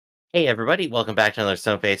Hey everybody, welcome back to another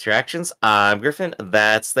Stone Face Reactions. I'm Griffin,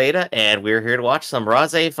 that's Theta, and we're here to watch some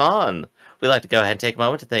RahXephon. We'd like to go ahead and take a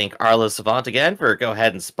moment to thank Arlo Savant again for go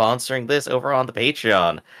ahead and sponsoring this over on the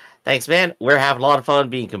Patreon. Thanks, man. We're having a lot of fun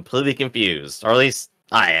being completely confused, or at least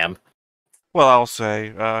I am. Well, I'll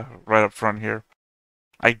say right up front here,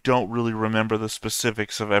 I don't really remember the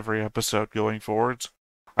specifics of every episode going forwards.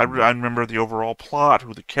 I remember the overall plot,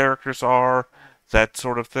 who the characters are, that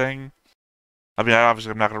sort of thing. I mean,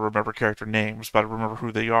 obviously, I'm not going to remember character names, but I remember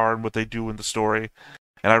who they are and what they do in the story.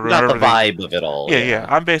 And I You got the remember vibe of it all, yeah. yeah.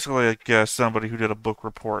 I'm basically like somebody who did a book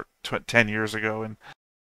report 10 years ago, and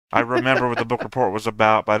I remember what the book report was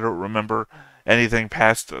about, but I don't remember anything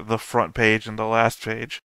past the front page and the last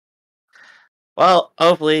page. Well,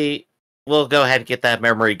 hopefully we'll go ahead and get that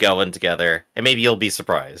memory going together, and maybe you'll be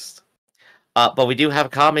surprised. But we do have a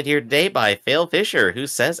comment here today by Fail Fisher, who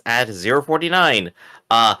says at 049,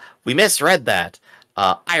 we misread that.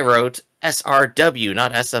 I wrote SRW,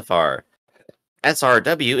 not SFR.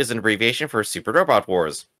 SRW is an abbreviation for Super Robot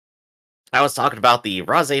Wars. I was talking about the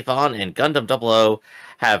RahXephon and Gundam 00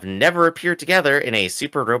 have never appeared together in a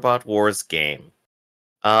Super Robot Wars game.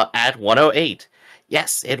 At 108,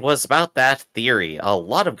 yes, it was about that theory. A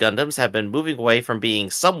lot of Gundams have been moving away from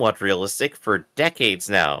being somewhat realistic for decades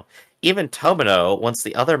now. Even Tomino wants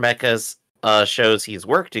the other mechas shows he's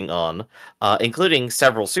working on, including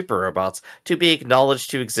several super robots, to be acknowledged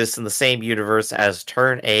to exist in the same universe as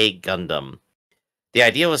Turn A Gundam. The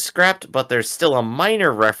idea was scrapped, but there's still a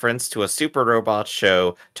minor reference to a super robot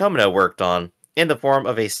show Tomino worked on, in the form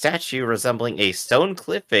of a statue resembling a stone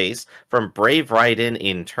cliff face from Brave Raiden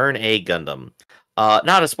in Turn A Gundam.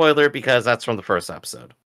 Not a spoiler because that's from the first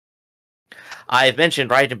episode. I've mentioned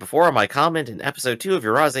Raiden before in my comment in episode 2 of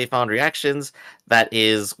your RahXephon reactions. That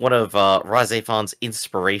is one of RahXephon's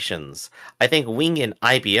inspirations. I think Wing and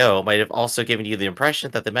IBO might have also given you the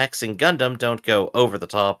impression that the mechs in Gundam don't go over the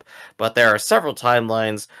top, but there are several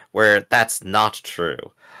timelines where that's not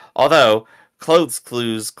true. Although, clothes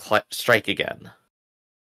clues strike again.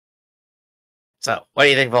 So, what do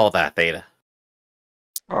you think of all that, Theta?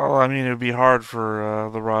 Well, I mean, it would be hard for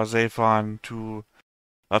the RahXephon to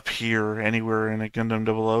appear anywhere in a Gundam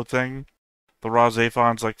 00 thing. The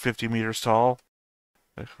RahXephon's like 50 meters tall.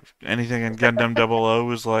 Anything in Gundam 00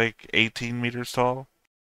 is like 18 meters tall.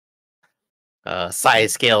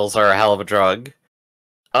 Size scales are a hell of a drug.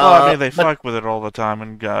 Well, I mean, they But fuck with it all the time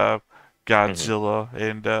in mhm. Godzilla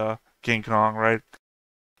and King Kong, right?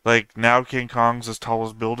 Like, now King Kong's as tall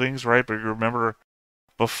as buildings, right? But you remember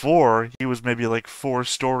before, he was maybe like 4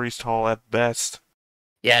 stories tall at best.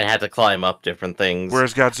 Yeah, it had to climb up different things.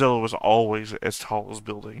 Whereas Godzilla was always as tall as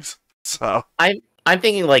buildings. So, I'm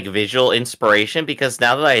thinking like visual inspiration because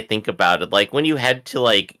now that I think about it, like when you head to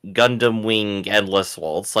like Gundam Wing Endless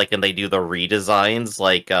Waltz, like and they do the redesigns,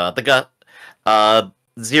 like uh the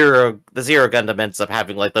Zero Gundam ends up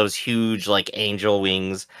having like those huge like angel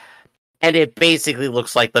wings, and it basically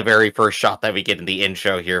looks like the very first shot that we get in the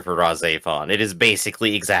intro here for RahXephon. It is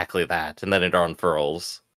basically exactly that, and then it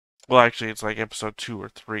unfurls. well, actually, it's like episode 2 or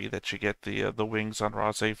 3 that you get the wings on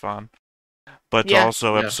RahXephon. But Yeah,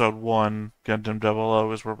 also yeah. episode 1, Gundam 00,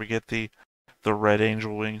 is where we get the red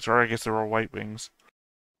angel wings, or I guess they were white wings.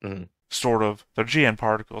 Mhm. Sort of. They're GN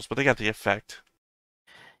particles, but they got the effect.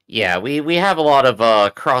 Yeah, we have a lot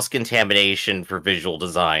of cross contamination for visual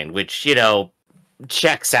design, which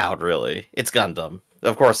checks out, really. It's Gundam.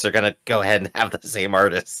 Of course, they're gonna go ahead and have the same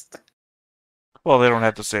artist. Well, they don't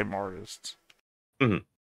have the same artists. Mhm.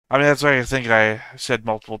 I mean, that's what I think I said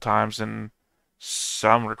multiple times in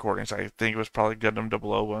some recordings. I think it was probably Gundam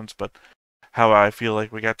 00 ones, but how I feel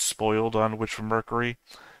like we got spoiled on Witch from Mercury,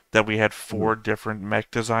 that we had Mhm. 4 different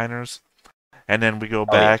mech designers. And then we go Oh,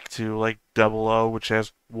 yeah. back to like 00, which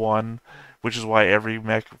has 1, which is why every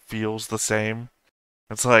mech feels the same.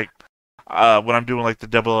 It's like, when I'm doing like the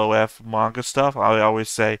 00F manga stuff, I always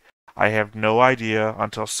say I have no idea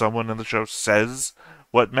until someone in the show says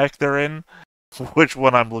what mech they're in, which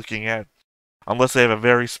one I'm looking at, unless they have a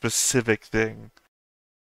very specific thing.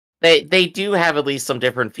 They do have at least some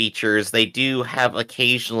different features. They do have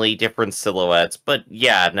occasionally different silhouettes, but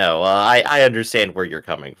yeah, no, I understand where you're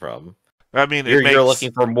coming from. I mean, You're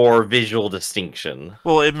looking for more visual distinction.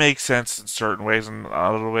 it makes sense in certain ways, and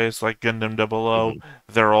other ways, like Gundam 00, Mhm.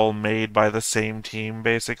 they're all made by the same team,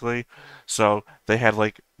 basically. So they had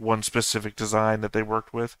like one specific design that they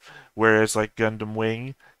worked with, whereas like Gundam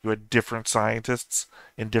Wing, you had different scientists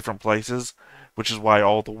in different places, which is why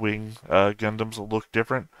all the Wing Gundams look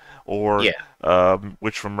different. Or Yeah.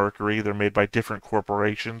 which from Mercury, they're made by different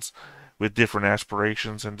corporations with different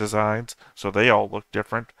aspirations and designs, so they all look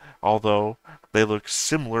different, although they look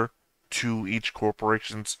similar to each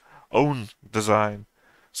corporation's own design.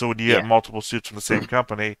 So when you get multiple suits from the same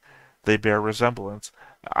company, they bear resemblance.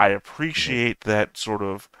 I appreciate that sort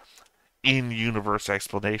of in-universe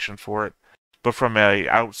explanation for it, but from a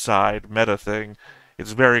outside meta thing,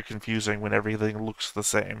 it's very confusing when everything looks the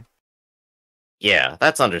same. Yeah,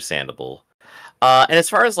 that's understandable. And as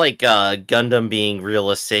far as like Gundam being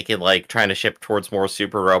realistic and like trying to shift towards more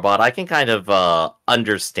super robot, I can kind of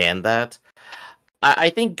understand that.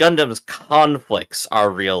 I think Gundam's conflicts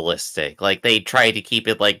are realistic. Like they try to keep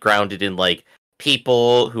it like grounded in like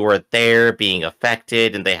people who are there being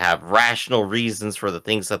affected and they have rational reasons for the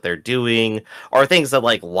things that they're doing or things that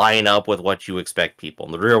like line up with what you expect people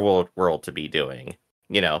in the real world to be doing,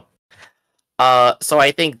 you know. So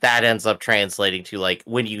I think that ends up translating to like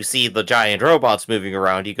when you see the giant robots moving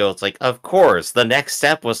around, you go, it's like, of course, the next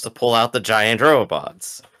step was to pull out the giant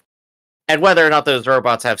robots. And whether or not those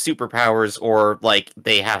robots have superpowers or like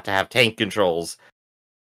they have to have tank controls,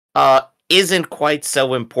 isn't quite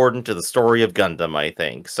so important to the story of Gundam, I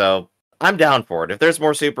think. So I'm down for it. If there's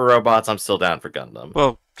more super robots, I'm still down for Gundam.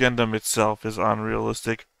 Well, Gundam itself is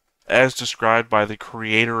unrealistic, as described by the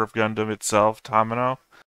creator of Gundam itself, Tamino.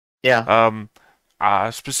 Yeah.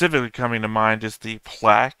 Specifically coming to mind is the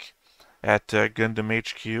plaque at Gundam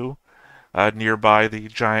HQ, nearby the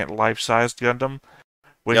giant life-sized Gundam,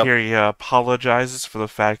 where here he apologizes for the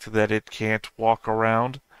fact that it can't walk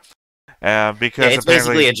around. Because it's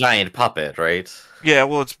basically a giant puppet, right? Yeah,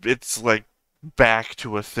 well, it's like back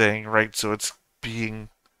to a thing, right? So it's being.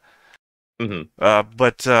 Yeah,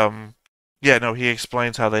 no, he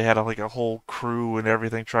explains how they had like a whole crew and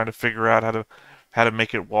everything trying to figure out how to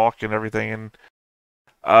make it walk and everything.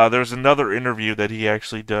 And there's another interview that he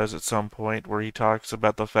actually does at some point where he talks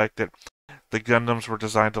about the fact that the Gundams were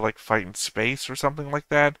designed to like fight in space or something like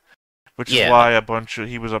that, which is why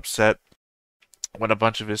he was upset when a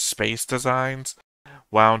bunch of his space designs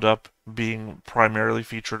wound up being primarily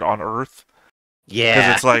featured on Earth. Yeah.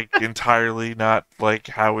 Because it's like entirely not like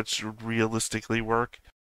how it should realistically work.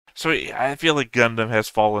 So I feel like Gundam has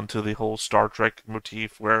fallen to the whole Star Trek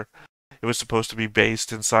motif where it was supposed to be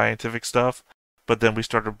based in scientific stuff, but then we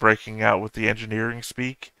started breaking out with the engineering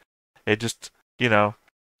speak. It just,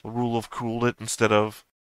 rule of cooled it instead of...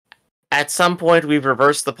 At some point, we've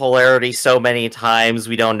reversed the polarity so many times,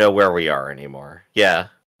 we don't know where we are anymore. Yeah.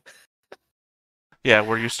 Yeah,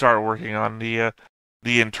 where you start working on the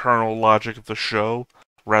internal logic of the show,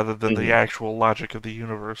 rather than the actual logic of the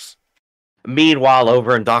universe. Meanwhile,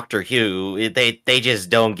 over in Doctor Who, they just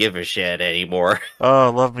don't give a shit anymore. Oh,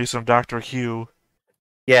 love me some Doctor Who.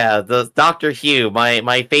 Yeah, the Doctor Who,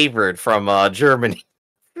 my favorite from Germany.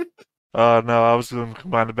 No, I was going to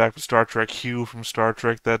combine it back with Star Trek Hugh from Star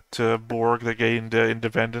Trek, that Borg that gained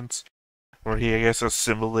independence, where he, I guess,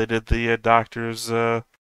 assimilated the Doctor's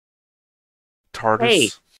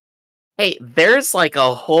TARDIS. Hey, there's like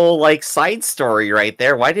a whole like side story right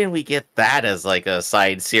there. Why didn't we get that as like a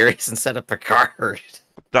side series instead of Picard?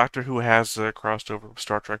 Doctor Who has crossed over with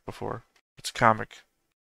Star Trek before. It's a comic.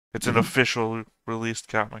 It's an official released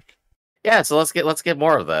comic. Yeah, so let's get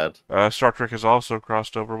more of that. Star Trek has also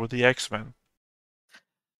crossed over with the X-Men.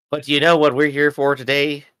 But you know what we're here for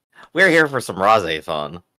today? We're here for some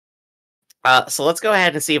RahXephon. So let's go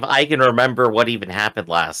ahead and see if I can remember what even happened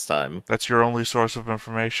last time. That's your only source of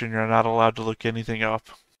information. You're not allowed to look anything up.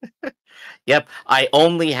 Yep, I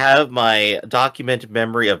only have my documented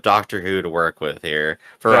memory of Doctor Who to work with here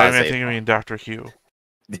for I think you mean Doctor Who.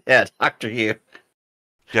 Yeah, Doctor Who.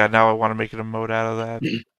 Yeah, now I want to make it a mode out of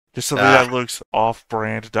that. Just something that looks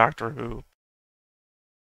off-brand Doctor Who.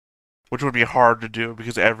 Which would be hard to do,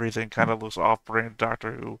 because everything kind of looks off-brand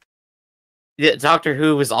Doctor Who. Yeah, Doctor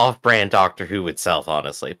Who is off-brand Doctor Who itself,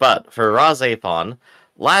 honestly. But for RahXephon,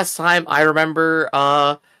 last time I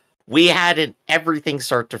remember, we had everything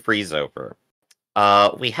start to freeze over.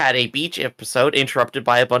 We had a beach episode interrupted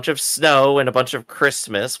by a bunch of snow and a bunch of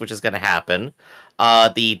Christmas, which is going to happen.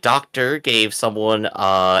 The Doctor gave someone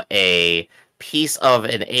a piece of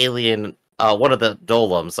an alien, one of the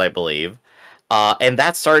Dolums, I believe, and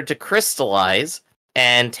that started to crystallize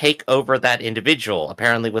and take over that individual,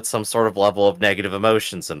 apparently with some sort of level of negative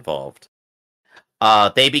emotions involved.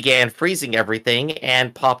 They began freezing everything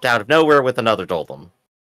and popped out of nowhere with another Dolum.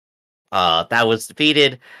 That was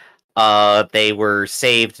defeated. They were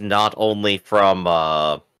saved not only from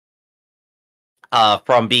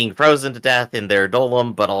being frozen to death in their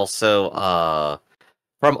Dolum, but also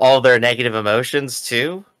from all their negative emotions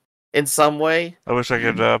too, in some way. I wish I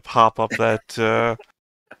could pop up that.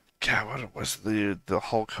 God, what was the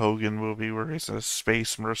Hulk Hogan movie where he's a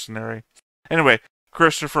space mercenary? Anyway,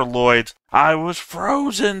 Christopher Lloyd's "I was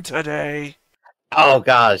frozen today." Oh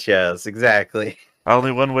gosh, yes, exactly.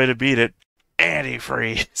 Only one way to beat it: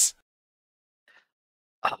 antifreeze.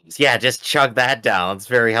 Yeah, just chug that down. It's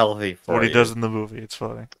very healthy for What you. he does in the movie. It's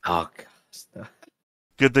funny. Oh, gosh.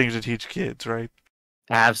 Good things to teach kids, right?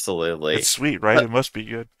 Absolutely. It's sweet, right? It must be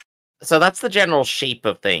good. So that's the general shape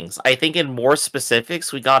of things. I think in more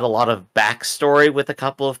specifics, we got a lot of backstory with a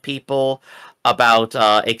couple of people about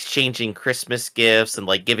exchanging Christmas gifts and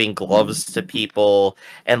like giving gloves to people,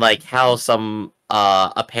 and like how some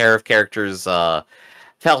a pair of characters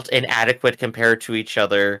felt inadequate compared to each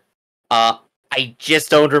other. I just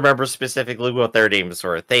don't remember specifically what their names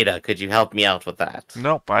were. Theta, could you help me out with that?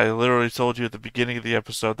 Nope, I literally told you at the beginning of the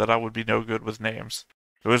episode that I would be no good with names.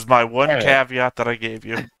 It was my one Alright. caveat that I gave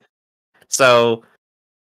you. So,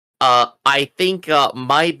 I think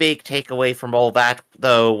my big takeaway from all that,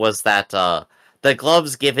 though, was that the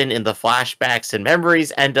gloves given in the flashbacks and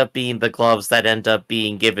memories end up being the gloves that end up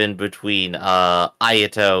being given between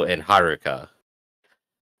Ayato and Haruka.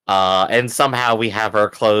 And somehow we have our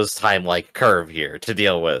closed time-like curve here to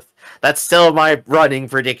deal with. That's still my running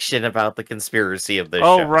prediction about the conspiracy of this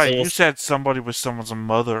show. Oh, right. So You said somebody was someone's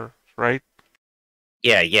mother, right?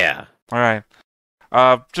 Yeah. All right.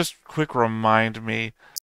 Just quick remind me,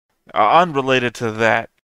 unrelated to that,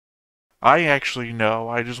 I actually know.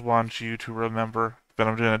 I just want you to remember that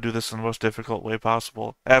I'm going to do this in the most difficult way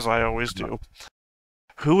possible, as I always do.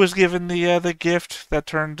 Who was given the gift that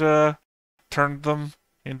turned them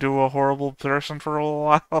into a horrible person for a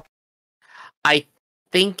while? I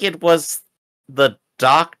think it was the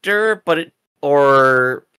doctor,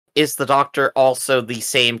 or is the doctor also the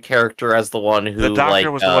same character as the one who The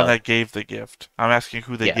doctor was the one that gave the gift. I'm asking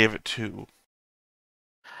who they gave it to.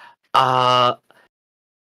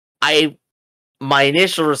 My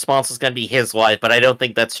initial response was going to be his wife, but I don't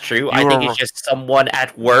think that's true. I think it's just someone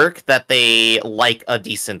at work that they like a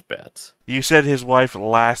decent bit. You said his wife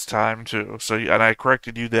last time too, and I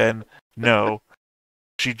corrected you then. No,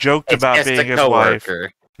 she joked about being his wife.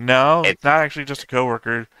 No, it's not actually just a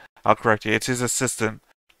coworker. I'll correct you. It's his assistant,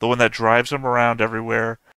 the one that drives him around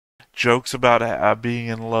everywhere, jokes about being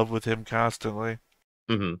in love with him constantly.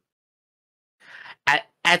 Mm-hmm.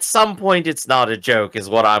 At some point, it's not a joke, is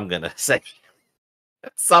what I'm gonna say.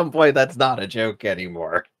 At some point, that's not a joke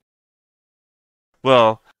anymore.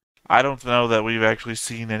 Well, I don't know that we've actually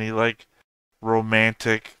seen any like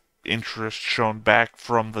romantic interest shown back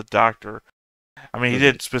from the doctor. I mean, he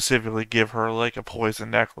did specifically give her like a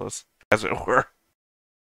poison necklace, as it were.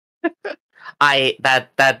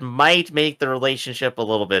 That might make the relationship a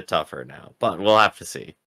little bit tougher now, but we'll have to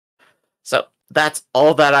see. So that's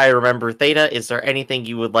all that I remember. Theta, is there anything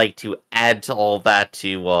you would like to add to all that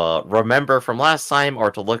to remember from last time or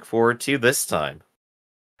to look forward to this time?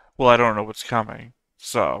 Well, I don't know what's coming,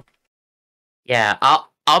 so yeah,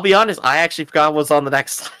 I'll be honest. I actually forgot what's on the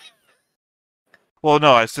next slide. Well,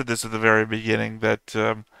 no, I said this at the very beginning that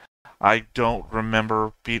I don't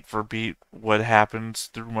remember beat for beat what happens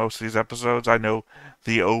through most of these episodes. I know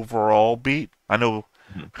the overall beat. I know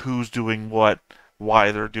who's doing what,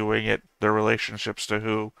 why they're doing it, their relationships to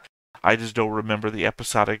who. I just don't remember the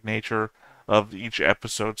episodic nature of each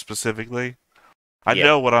episode specifically. I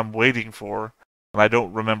know what I'm waiting for, and I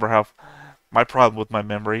don't remember how. My problem with my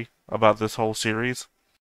memory about this whole series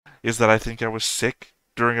is that I think I was sick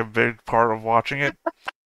during a big part of watching it.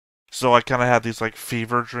 So I kind of had these like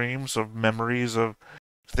fever dreams of memories of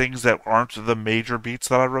things that aren't the major beats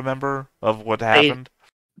that I remember of what happened.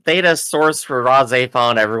 Theta source for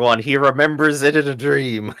RahXephon, everyone. He remembers it in a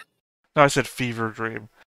dream. No, I said fever dream.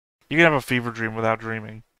 You can have a fever dream without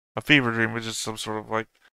dreaming. A fever dream is just some sort of like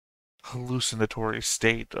hallucinatory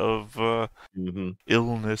state of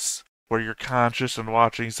illness where you're conscious and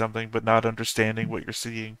watching something but not understanding what you're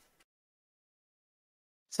seeing.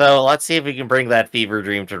 So let's see if we can bring that fever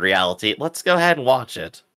dream to reality. Let's go ahead and watch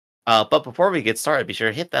it. But before we get started, be sure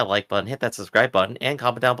to hit that like button, hit that subscribe button, and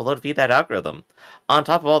comment down below to feed that algorithm. On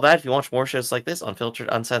top of all that, if you watch more shows like this, unfiltered,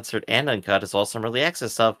 uncensored, and uncut, as well as some early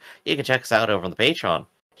access stuff, you can check us out over on the Patreon.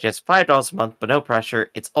 Just $5 a month, but no pressure.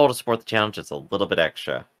 It's all to support the channel, just a little bit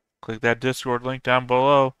extra. Click that Discord link down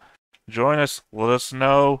below. Join us. Let us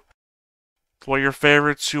know what your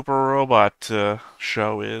favorite super robot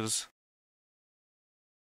show is.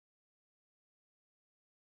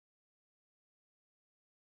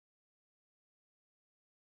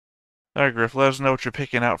 Alright, Griff, let us know what you're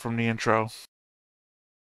picking out from the intro.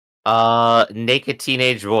 Naked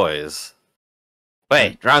teenage boys.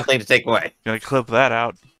 Wait, wrong thing to take away. Gonna clip that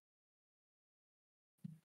out.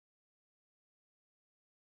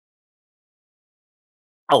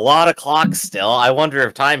 A lot of clocks still. I wonder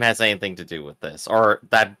if time has anything to do with this, or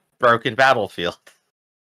that broken battlefield.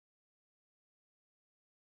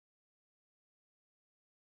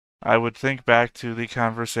 I would think back to the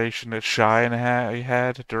conversation that Shai and I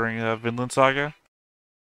had during Vinland Saga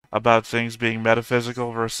about things being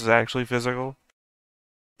metaphysical versus actually physical.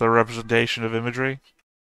 The representation of imagery.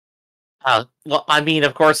 Well, I mean,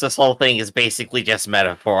 of course, this whole thing is basically just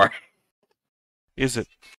metaphor. Is it?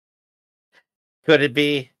 Could it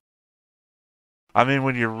be? I mean,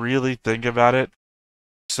 when you really think about it,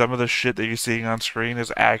 some of the shit that you're seeing on screen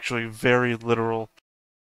is actually very literal.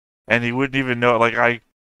 And you wouldn't even know it.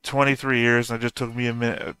 23 years, and it just took me a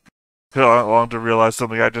minute, long to realize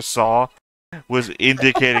something I just saw was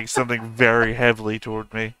indicating something very heavily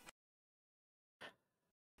toward me.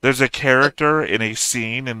 There's a character in a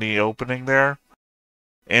scene in the opening there,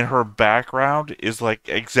 and her background is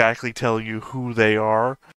exactly telling you who they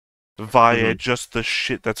are via just the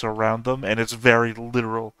shit that's around them, and it's very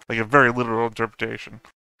literal, a very literal interpretation.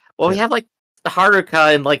 Well, we have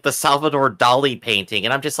Haruka in the Salvador Dali painting,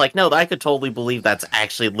 and I'm just no, I could totally believe that's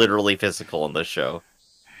actually literally physical in this show.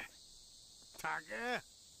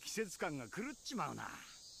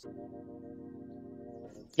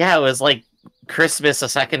 Yeah, it was Christmas a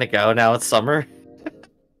second ago, now it's summer.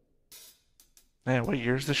 Man, what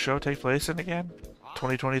year does the show take place in again?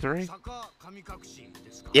 2023?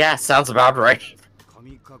 Yeah, sounds about right.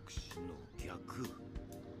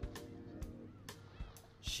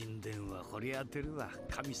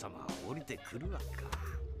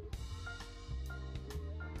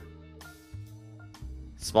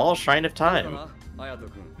 Small Shrine of Time.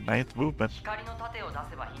 9th movement.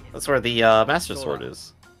 That's where the Master Sword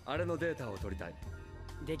is.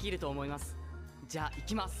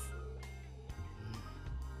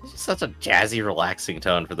 It's just such a jazzy, relaxing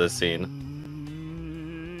tone for this scene.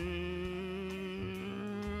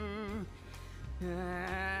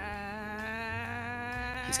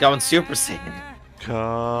 He's going Super Saiyan.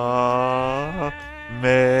 Kameha.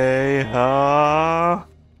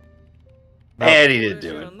 And he didn't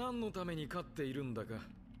do it.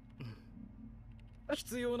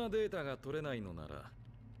 必要なデータが取れないのなら、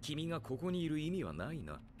君がここにいる意味はない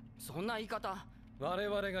な。そんな言い方。我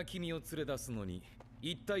々が君を連れ出すのに、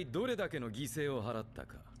一体どれだけの犠牲を払った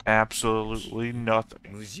か。Absolutely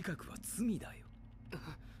nothing. 無自覚は罪だよ。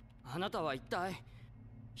あなたは一体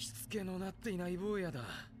しつけのなっていない坊やだ。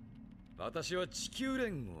私は地球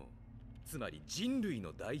連合、つまり人類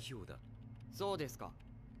の代表だ。そうですか。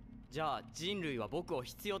じゃあ人類は僕を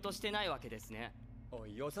必要としてないわけですね。お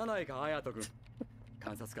い、よさないか、隼人君。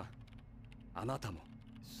監察官、あなたも。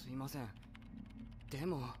すいません。で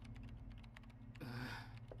も。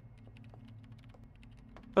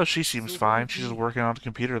Oh, she seems fine. She's just working on the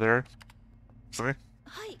computer there. Sorry.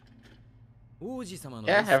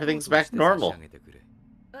 Yeah, everything's back to normal.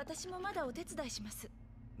 私もまだお手伝いします。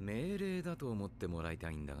命令だと思ってもらいた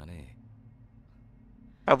いんだがね。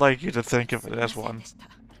I'd like you to think of it as one.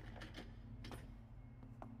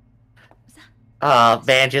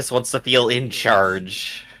 Van just wants to feel in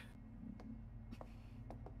charge.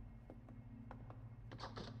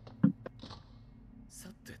 さ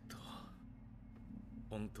てと、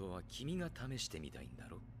本当は君が試してみたいんだ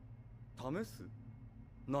ろ？試す？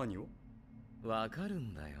何を？わかる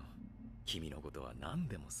んだよ。君のことは何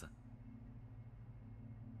でもさ。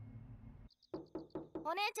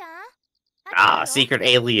お姉ちゃん？ Secret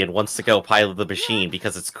alien wants to go pilot the machine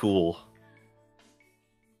because it's cool.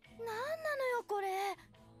 なんなのよこれ。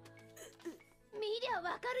見りゃ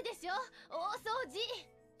わかるでしょ。大掃除。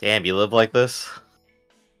Damn, you live like this?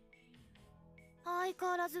 相変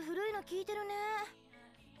わらず古いの聞いてるね。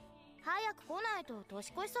早く来ないと年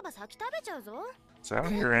越しそば先食べちゃうぞ。So I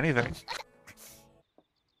don't hear anything.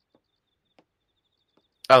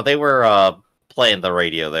 Oh, they were playing the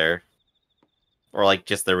radio there. Or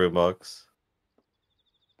just their remotes.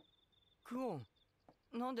 クオン、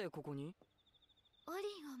なんでここに？オリ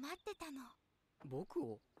ンを待ってたの。僕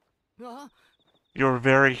を？あ、Your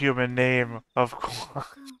very human name, of course.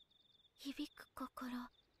 響く心、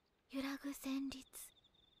揺らぐ旋律。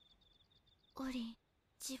オリン、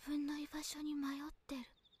自分の居場所に迷ってる。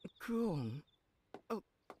クオン？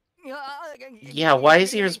 Yeah, why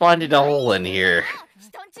is he responding to Olin here?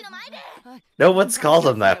 No one's called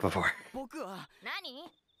him that before. 僕は何？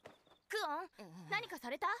クオン、何かさ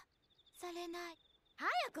れた？されない。早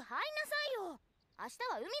く入んなさいよ。明日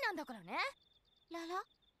は海なんだからね。ララ？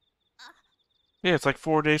 Yeah, it's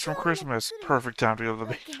 4 days from Christmas. Perfect time to go to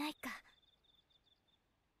the beach.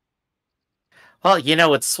 Well, you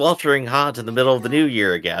know, it's sweltering hot in the middle of the new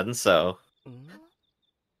year again, so...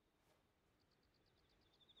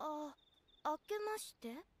 明けまして。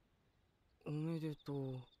おめでとう。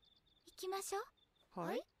行きましょう。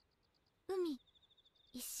はい。海、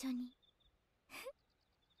一緒に。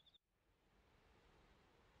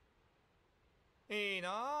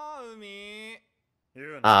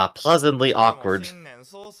Pleasantly awkward.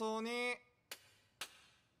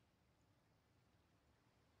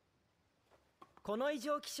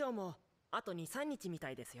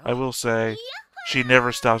 I will say, she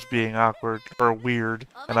never stops being awkward or weird,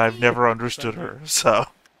 and I've never understood her, so...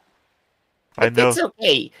 I know... It's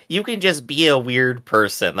okay. You can just be a weird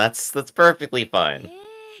person. That's perfectly fine.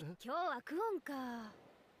 今日はクオンか。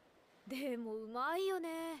でもうまいよ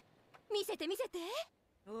ね。見せて見せて。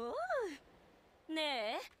おお。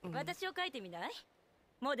ねえ、私を描いてみない？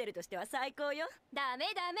モデルとしては最高よ。ダメ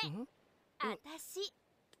ダメ。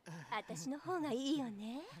私の方がいいよ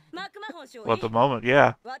ね。マクマホン少尉。Well, at the moment,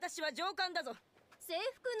 yeah. 私は上官だぞ。制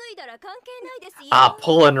服脱いだら関係ないですよ。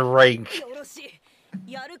Pulling rank. よろしい。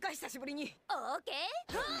やるか久しぶりに。オーケ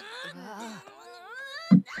ー。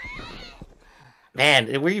Man,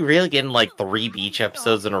 are we really getting like 3 beach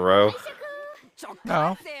episodes in a row?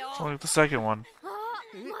 No, it's only the second one.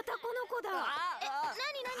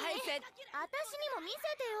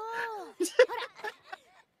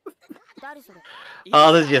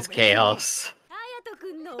 Oh, this is just chaos.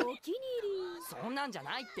 そんなんじゃ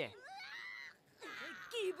ないって。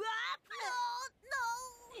ギブアップ。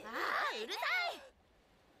うるさい。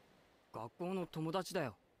学校の友達だ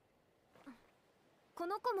よ。こ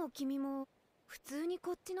の子も君も普通に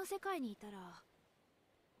こっちの世界にいたら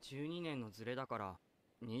12年のズレだから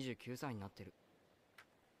29歳になってる。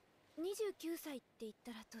29歳って言っ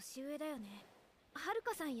たら年上だよね。はる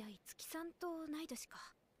かさんやいつきさんと同い年か。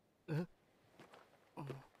え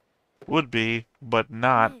？Would be, but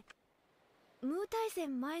not. ムー大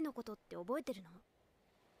戦前のことって覚えてるの？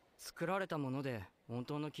作られたもので本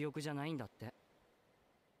当の記憶じゃないんだって。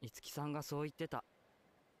いつきさんがそう言ってた。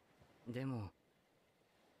でも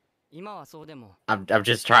今はそうでも。I'm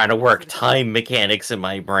just trying to work time mechanics in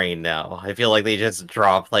my brain now. I feel like they just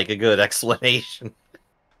dropped like a good explanation.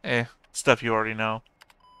 Stuff you already know.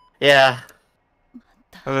 Yeah.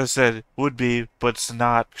 As I said, would be, but it's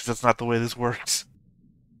not, because that's not the way this works.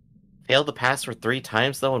 Failed the password 3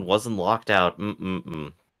 times though and wasn't locked out.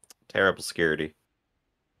 Terrible security.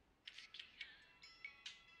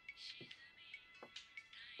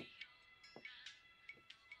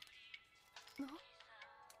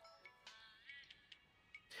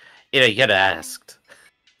 You know, you could have asked.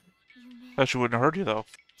 That she wouldn't have heard you, though.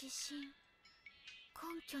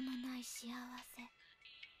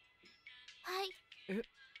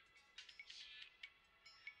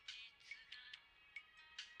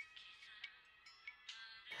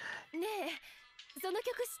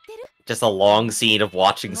 Just a long scene of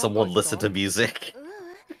watching someone listen to music.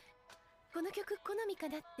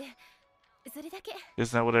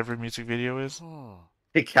 Isn't that what every music video is?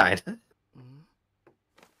 Kinda.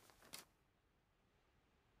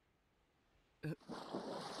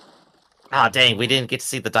 Ah, dang, we didn't get to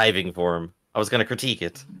see the diving form. I was gonna critique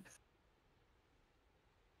it.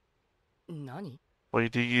 Nani? Well, you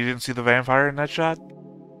didn't see the vampire in that shot?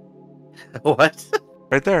 What?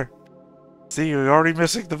 Right there. See, you're already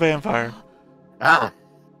missing the vampire. Ah.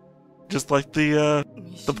 Just like the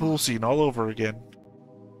pool scene all over again.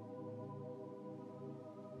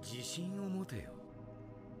 自信を持てよ。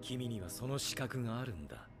君にはその資格があるん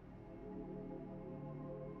だ。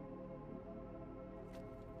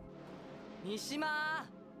三島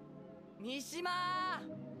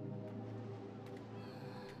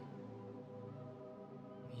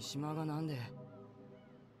がなんで。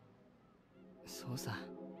そうさ。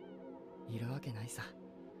いるわけないさ。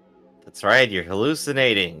That's right, you're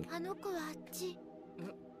hallucinating.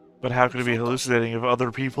 But how could it be hallucinating if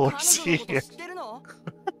other people are seeing it?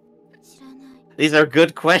 These are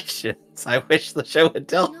good questions. I wish the show would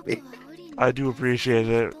tell me. I do appreciate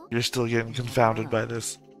it. You're still getting confounded by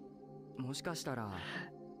this.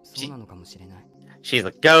 She's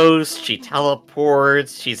a ghost, she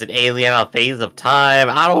teleports, she's an alien on a phase of time.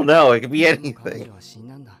 I don't know, it could be anything.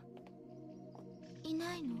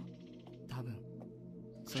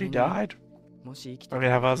 She died? I mean,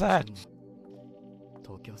 how about that?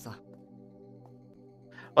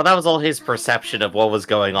 Well, that was all his perception of what was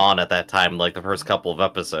going on at that time, like the first couple of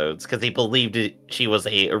episodes, because he believed she was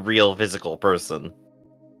a real physical person.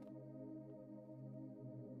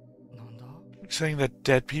 You're saying that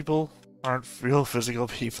dead people aren't real physical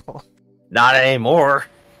people? Not anymore.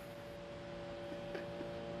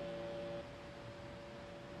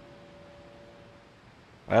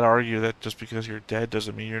 I'd argue that just because you're dead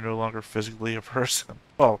doesn't mean you're no longer physically a person.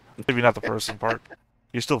 Well, maybe not the person part.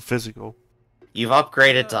 You're still physical. You've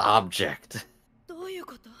upgraded to object.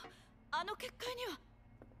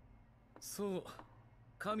 そう、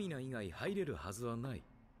神名以外入れるはずはない。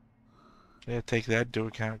Yeah, take that into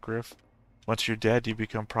account, Griff. Once you're dead, you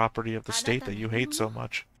become property of the state that you hate so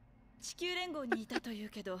much. So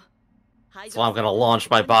I'm gonna launch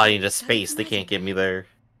my body into space. They can't get me there.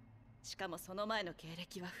 I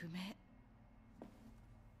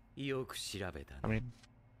mean,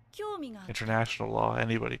 international law,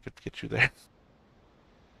 anybody could get you there.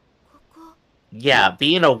 Yeah,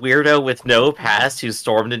 being a weirdo with no past who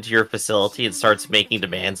stormed into your facility and starts making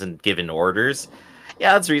demands and giving orders,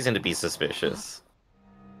 yeah, that's reason to be suspicious.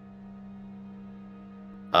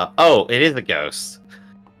 Oh, it is a ghost.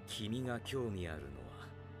 君が興味あるのは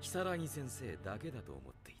如月先生だけだと思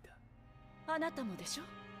っていた。あなたもでしょ？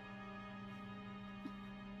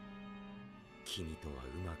君とはう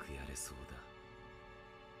まくやれそうだ。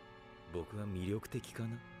僕は魅力的か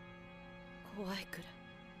な？怖いくらい。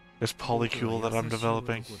 This polycule that I'm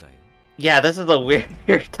developing. Yeah, this is a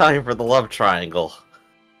weird time for the love triangle.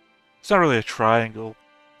 It's not really a triangle.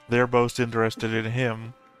 They're both interested in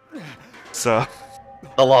him. So.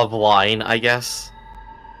 The love line, I guess.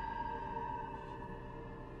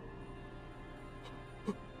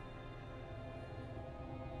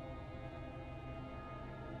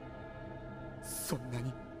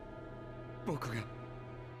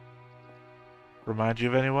 Remind you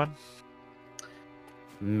of anyone?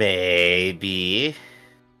 Maybe.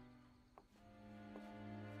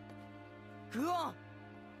 グオン、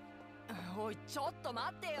おいちょっと待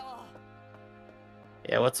ってよ。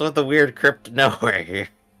 Yeah, what's with the weird crypt nowhere here?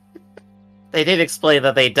 They did explain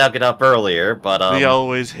that they dug it up earlier, but They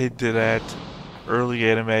always hinted at early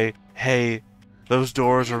anime, hey, those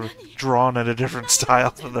doors are drawn in a different style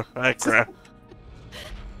than the background.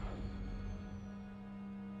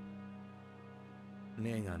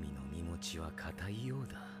 女神の身持ちは固いよう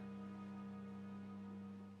だ。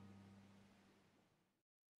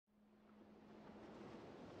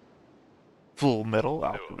Full Metal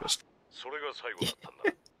Alchemist.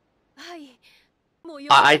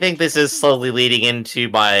 I think this is slowly leading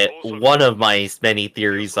into one of my many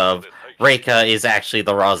theories of Reika is actually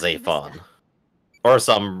the RahXephon. Or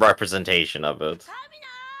some representation of it.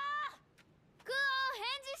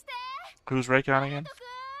 Who's Raycon again?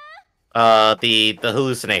 The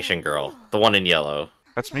hallucination girl. The one in yellow.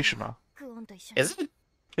 That's Mishima. Is it?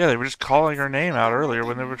 Yeah, they were just calling her name out earlier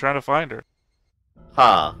when they were trying to find her.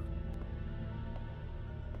 Huh.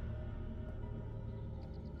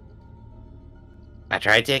 I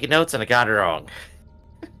tried taking notes and I got it wrong.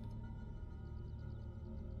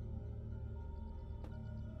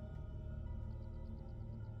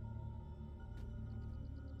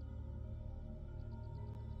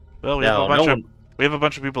 Well, we have a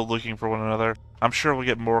bunch of people looking for one another. I'm sure we'll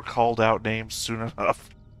get more called out names soon enough.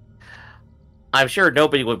 I'm sure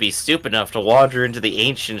nobody would be stupid enough to wander into the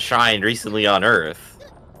ancient shrine recently on Earth.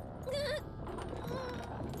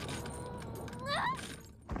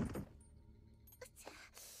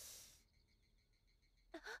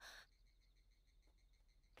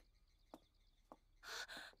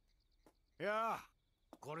 Yeah,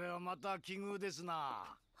 これはまた奇遇ですな。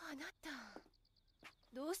あなた、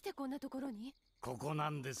どうしてこんなところに？ここな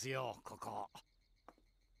んですよ、ここ。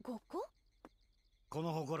ここ？こ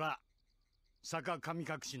の祠、坂神隠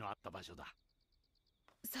しのあった場所だ。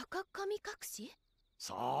坂神隠し？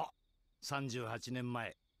そう、38年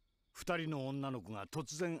前、2人の女の子が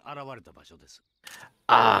突然現れた場所です。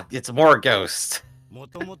Ah, it's more ghost. も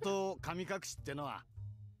ともと神隠しってのは、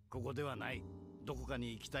ここではない。どこか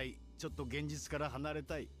に行きたい。ちょっと現実から離れ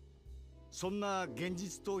たい。そんな現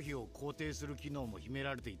実逃避を肯定する機能も秘め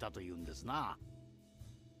られていたというんですな。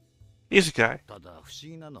Isekai. ただ不思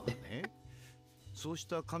議なのはね、そうし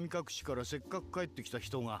た神隠しからせっかく帰ってきた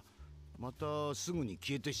人がまたすぐに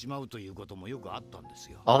消えてしまうということもよくあったんで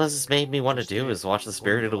すよ。All this has made me want to do is watch the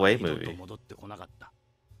Spirited Away movie. 戻ってこなかった。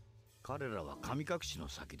彼らは神隠しの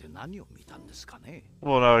先で何を見たんですかね。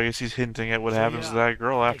 Well, no, I guess he's hinting at what happens to that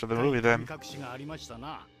girl after the movie then. 神隠しがありました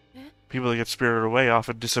な。 People that get spirited away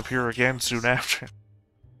often disappear again soon after.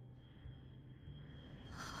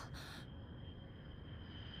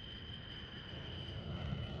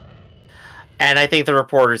 And I think the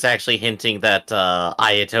reporter's actually hinting that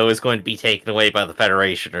Ayato is going to be taken away by the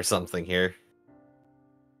Federation or something here.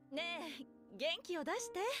 ねえ、元気を出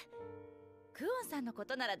して。クオンさんのこ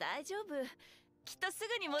となら大丈夫。きっとす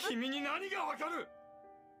ぐに戻って。君に何がわかる？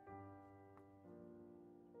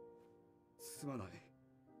すまない。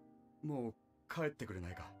もう帰ってくれ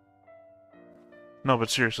ないか。 No, but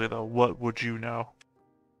seriously though, what would you know?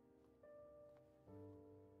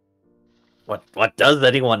 What does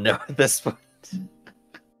anyone know at this point?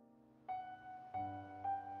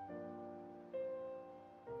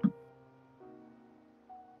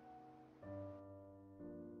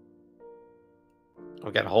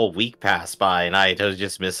 We got a whole week passed by and Ayato's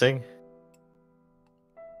just missing.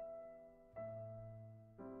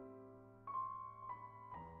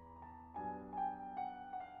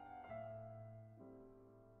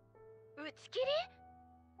 打ち切り？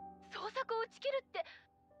捜索を打ち切るって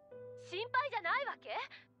心配じゃないわけ？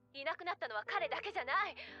いなくなったのは彼だけじゃな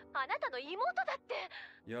い。あなたの妹だって。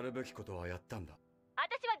やるべきことはやったんだ。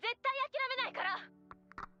私は絶対諦めないから。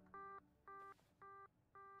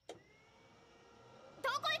ど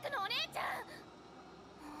こ行くのお姉ちゃん。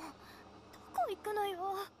どこ行くの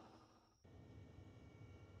よ。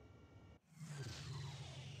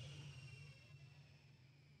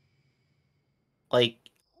Like,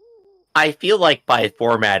 I feel like by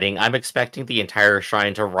formatting, I'm expecting the entire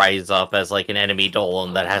shrine to rise up as like an enemy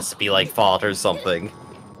golem that has to be like fought or something.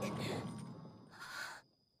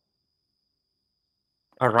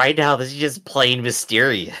 But right now, this is just plain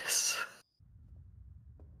mysterious.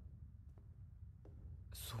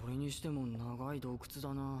 それにしても長い洞窟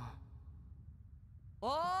だな。お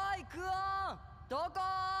ーい、クオン、どこ？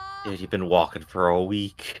 Dude, you've been walking for a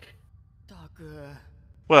week. たく。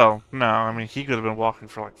 Well, no, I mean, he could have been walking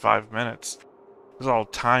for like 5 minutes. It was all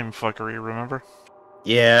time fuckery, remember?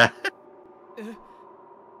 Yeah. え、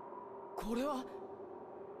これは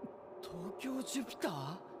東京ジュピタ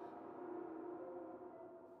ー？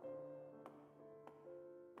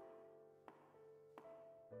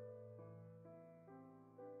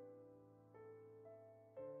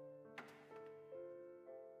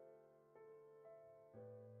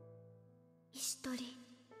一人、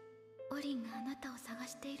オリンがあなたを探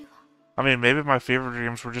しているわ。 I mean, maybe my favorite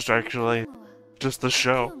dreams were just actually just the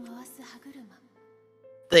show.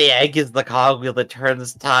 The egg is the cogwheel that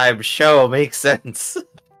turns time. Show makes sense.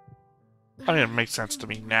 I mean, it makes sense to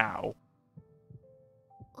me now.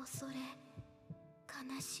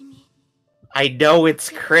 I know it's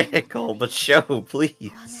critical, but show,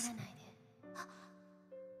 please.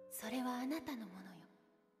 それはあなたのも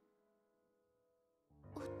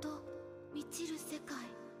のよ。音、満ちる世界。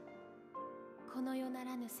この世な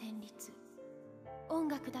らぬ旋律。音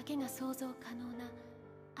楽だけが想像可能な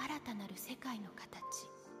新たなる世界の形。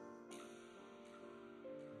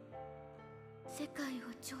世界を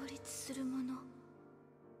調律するもの。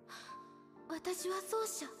私は奏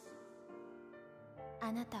者。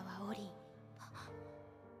あなたはオリン。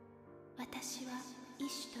私はイ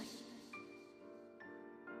シュトリ。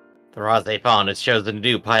 The RahXephon has chosen a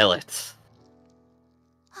new pilot.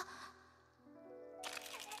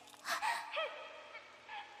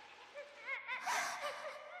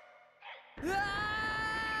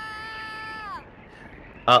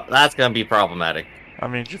 Oh, that's gonna be problematic. I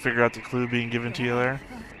mean, did you figure out the clue being given to you there?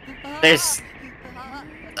 There's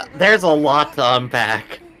a lot to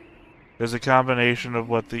unpack. There's a combination of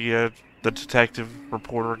what the detective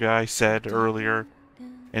reporter guy said earlier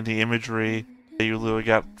and the imagery that you literally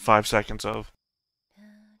got 5 seconds of.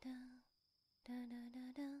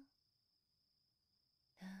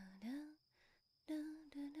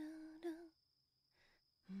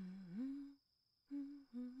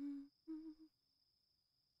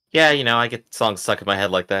 Yeah, you know, I get songs stuck in my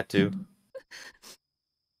head like that too.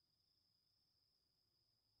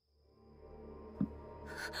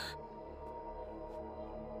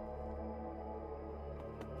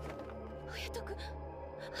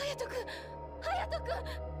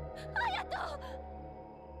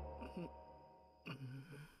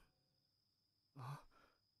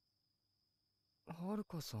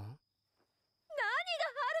 Haruka さん？何が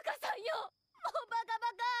Haruka さんよ。もうバカバ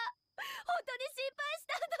カ。本当に心配し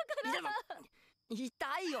たんだから。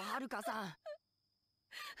痛いよ、Haruka さん。あ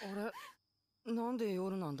れ、なんで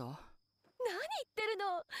夜なんだ？何言ってる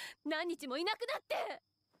の。何日もいなくなって。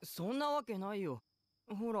そんなわけないよ。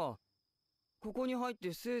ほら、ここに入っ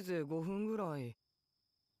てせいぜい5分ぐらい。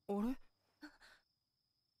あれ？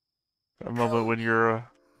 A moment when your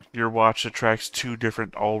watch that tracks 2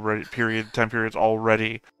 different time periods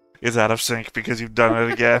already is out of sync because you've done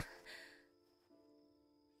it again.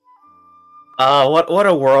 What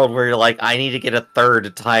a world where you're like, I need to get a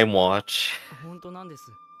third time watch. 本当なんで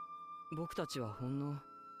す。僕たちはほんの。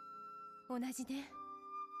同じね。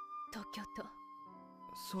東京と。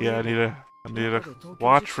 Yeah, I need a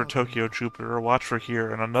watch for Tokyo Jupiter, a watch for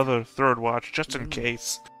here, and another third watch just in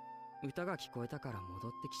case. 歌が聞こえたから戻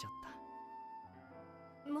ってきちゃっ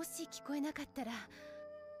た。もし聞こえなかったら、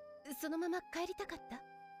そのまま帰りたかった？い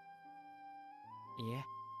え。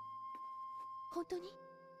本当に？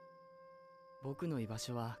僕の居場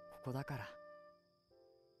所はここだから。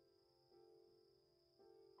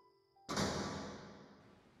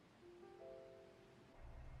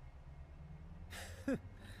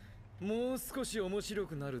もう少し面白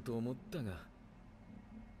くなると思ったが、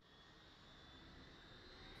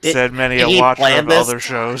said many a he watcher planned of this? other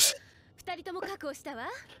shows. 二人とも確保したわ。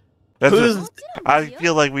 That's Who's- I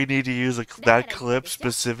feel like we need to use that clip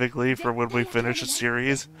specifically for when we finish a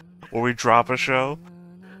series or we drop a show.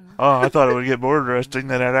 Oh, I thought it would get more interesting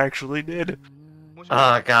than it actually did.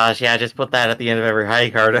 Oh gosh, yeah, just put that at the end of every high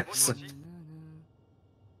card episode.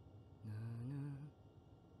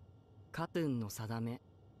 カトゥーンの定め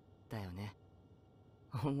だよね。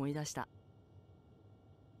思い出した。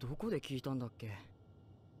どこで聞いたんだっけ。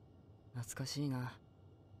懐かしいな。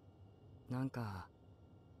なんか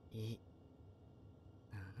いい。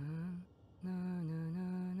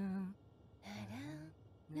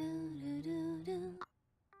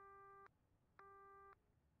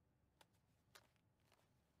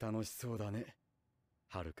楽しそうだね、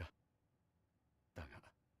はるか。だが、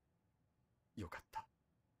よかった。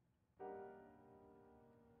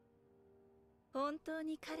本当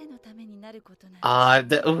に彼のためになることなん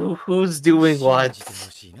て。Who's doing what? 信じて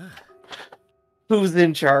ほしいな。 Who's in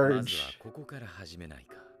まず charge? はここから始めない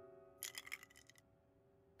か。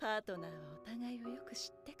パートナーはお互いをよく知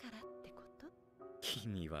ってからってこと？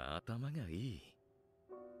君は頭がいい。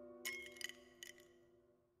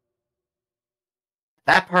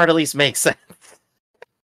 That part at least makes sense.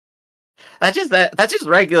 That's just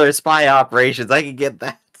regular spy operations. I can get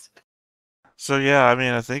that. So yeah, I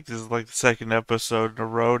mean, I think this is like the second episode in a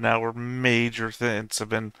row now where major things have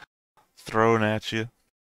been thrown at you.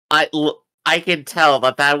 I can tell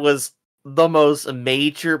that was the most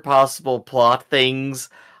major possible plot things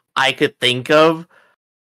I could think of,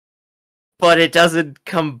 but it doesn't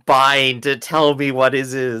combine to tell me what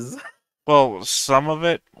is. Well, some of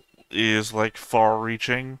it is like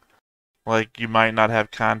far-reaching, like you might not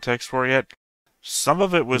have context for yet. Some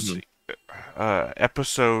of it was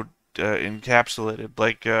episode encapsulated,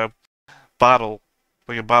 like a bottle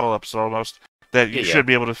episode almost, that you should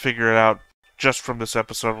be able to figure it out just from this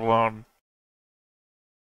episode alone.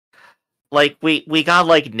 Like we got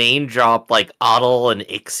like name dropped like Otto and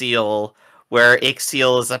Ixiel, where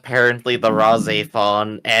Ixiel is apparently the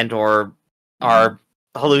RahXephon and or our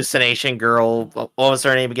hallucination girl. What was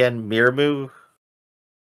her name again? Mirmu?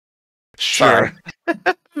 Sure.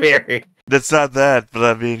 Very. That's not that, but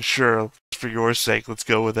I mean, sure. For your sake, let's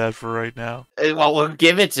go with that for right now. Well,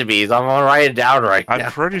 give it to me. I'm gonna write it down right now.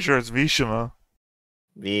 I'm pretty sure it's Mishima.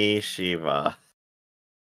 Mishima.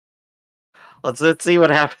 Let's see what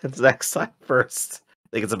happens next time first. I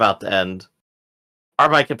think it's about to end. Or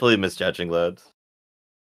am I completely misjudging loads?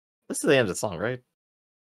 This is the end of the song, right?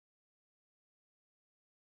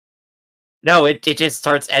 No, it just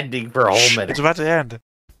starts ending for a whole minute. It's about to end.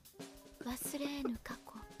 忘れ得ぬ過去、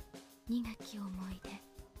苦き思い出、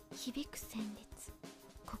響く旋律、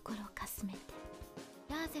心かすめて。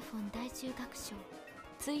ラーゼフォン大中学賞、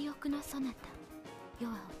追憶のそなた、世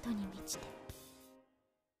は音に満ちて。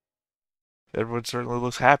 Everyone certainly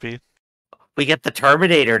looks happy. We get the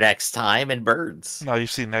Terminator next time and birds. No,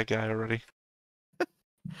 you've seen that guy already.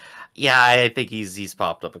 Yeah, I think he's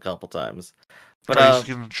popped up a couple times. But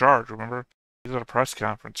he's in charge, remember? He's at a press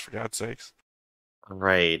conference, for God's sakes.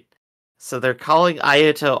 Right. So they're calling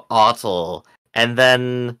Ayato Otto, and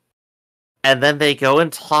then they go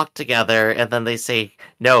and talk together, and then they say,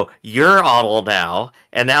 no, you're Otto now,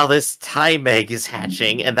 and now this time egg is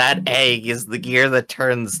hatching, and that egg is the gear that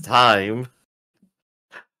turns time.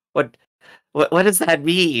 What does that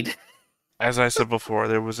mean? As I said before,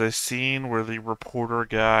 there was a scene where the reporter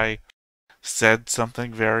guy said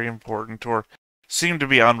something very important, or seemed to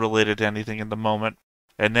be unrelated to anything in the moment,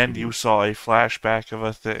 and then you saw a flashback of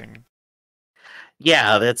a thing.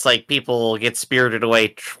 Yeah, it's like people get spirited away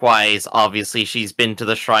twice. Obviously, she's been to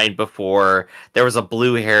the shrine before. There was a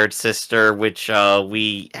blue-haired sister, which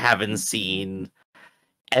we haven't seen.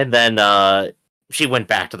 And then she went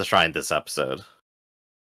back to the shrine this episode.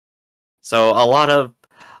 So a lot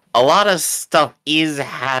of stuff is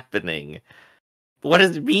happening. What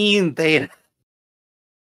does it mean, Theta?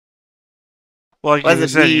 Well, like What you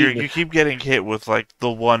does it said, mean? you keep getting hit with like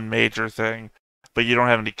the one major thing, but you don't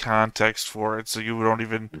have any context for it, so you don't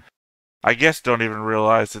even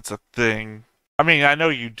realize it's a thing. I mean, I know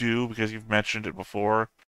you do because you've mentioned it before,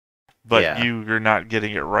 but Yeah. you're not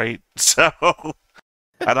getting it right. So,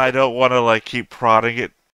 and I don't want to like keep prodding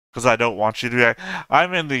it because I don't want you to.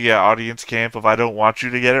 I'm in the audience camp of I don't want you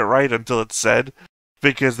to get it right until it's said,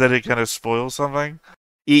 because then it kind of spoils something.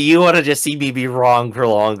 You want to just see me be wrong for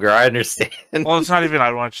longer. I understand. Well, it's not even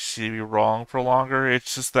I want you to see me wrong for longer.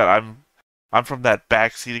 It's just that I'm from that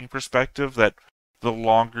backseating perspective that the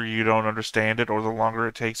longer you don't understand it or the longer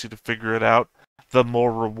it takes you to figure it out, the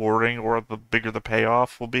more rewarding or the bigger the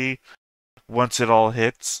payoff will be once it all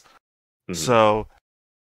hits. Mhm. So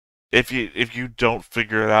if you don't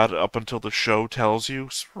figure it out up until the show tells you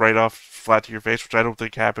right off flat to your face, which I don't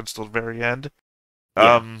think happens till the very end,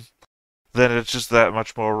 then it's just that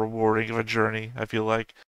much more rewarding of a journey, I feel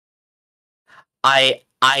like.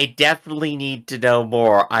 I definitely need to know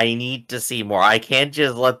more. I need to see more. I can't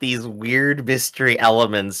just let these weird mystery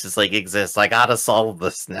elements just like exist. I gotta solve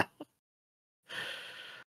this now.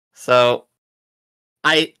 So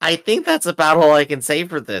I think that's about all I can say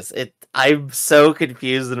for this. I'm so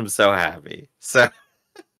confused and I'm so happy. So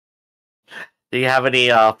do you have any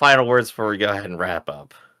final words before we go ahead and wrap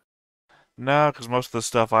up? No, because most of the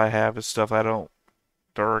stuff I have is stuff I don't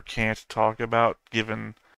or can't talk about,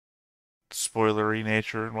 given spoilery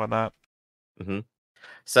nature and whatnot.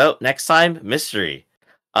 So next time, mystery.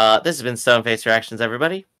 This has been Stoneface Reactions,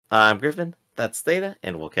 everybody. I'm Griffin, that's Theta,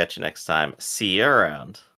 and we'll catch you next time. See you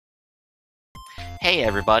around. Hey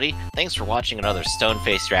everybody, thanks for watching another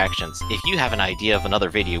Stoneface Reactions. If you have an idea of another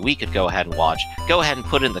video we could go ahead and watch, go ahead and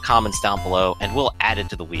put it in the comments down below and we'll add it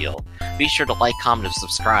to the wheel. Be sure to like, comment, and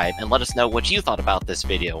subscribe, and let us know what you thought about this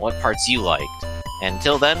video, what parts you liked. And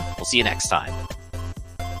until then, we'll see you next time.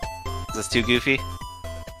 Is this too goofy?